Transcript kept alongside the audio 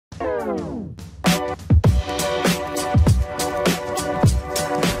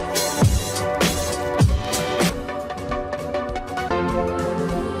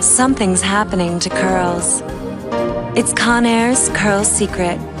Something's happening to curls. It's Conair's Curl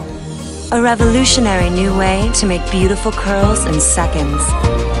Secret, a revolutionary new way to make beautiful curls in seconds.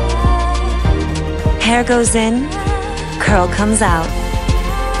 Hair goes in, curl comes out.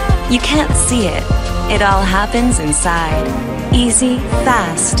 You can't see it. It all happens inside. Easy,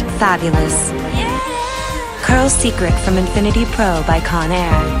 fast, fabulous. Curl Secret from Infinity Pro by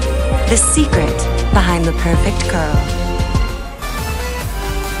Conair. The secret behind the perfect curl.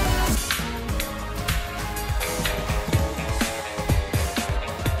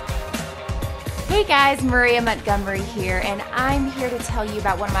 Hey guys, Maria Montgomery here, and I'm here to tell you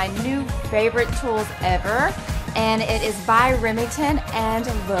about one of my new favorite tools ever, and it is by Remington, and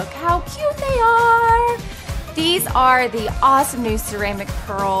look how cute they are! These are the awesome new ceramic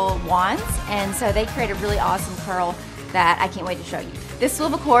curl wands, and so they create a really awesome curl that I can't wait to show you. This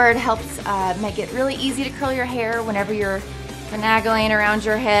swivel cord helps make it really easy to curl your hair whenever you're finagling around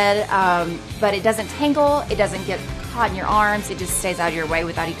your head, but it doesn't tangle, it doesn't get caught in your arms, it just stays out of your way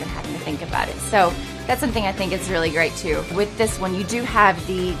without even having to think about it. So that's something I think is really great too. With this one, you do have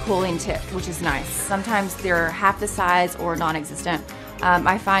the cooling tip, which is nice. Sometimes they're half the size or non-existent.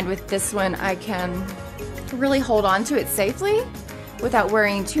 I find with this one, I can really hold on to it safely without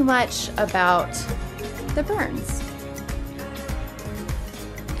worrying too much about the burns.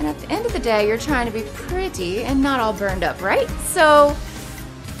 And at the end of the day, you're trying to be pretty and not all burned up, right? So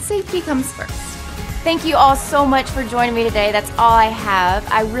safety comes first. Thank you all so much for joining me today. That's all I have.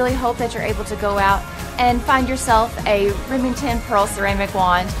 I really hope that you're able to go out and find yourself a Remington Pearl ceramic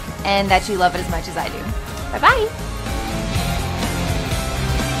wand and that you love it as much as I do. Bye-bye.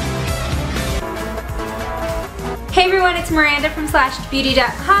 Hey everyone, it's Miranda from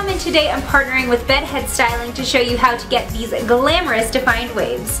SlashedBeauty.com, and today I'm partnering with Bedhead Styling to show you how to get these glamorous defined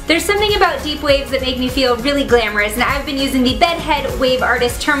waves. There's something about deep waves that make me feel really glamorous, and I've been using the Bedhead Wave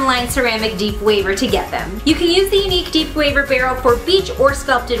Artist Tourmaline Ceramic Deep Waver to get them. You can use the unique deep waver barrel for beach or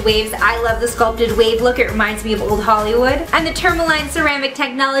sculpted waves. I love the sculpted wave look, it reminds me of old Hollywood. And the Tourmaline ceramic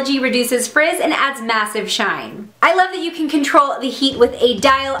technology reduces frizz and adds massive shine. I love that you can control the heat with a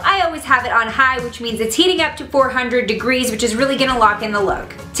dial. I always have it on high, which means it's heating up to 400 degrees, which is really gonna lock in the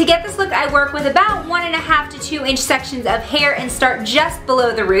look. To get this look, I work with about 1.5 to 2 inch sections of hair and start just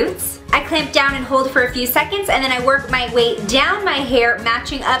below the roots. I clamp down and hold for a few seconds, and then I work my way down my hair,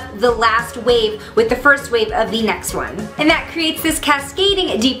 matching up the last wave with the first wave of the next one. And that creates this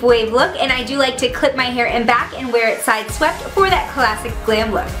cascading deep wave look, and I do like to clip my hair in back and wear it side swept for that classic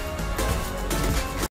glam look.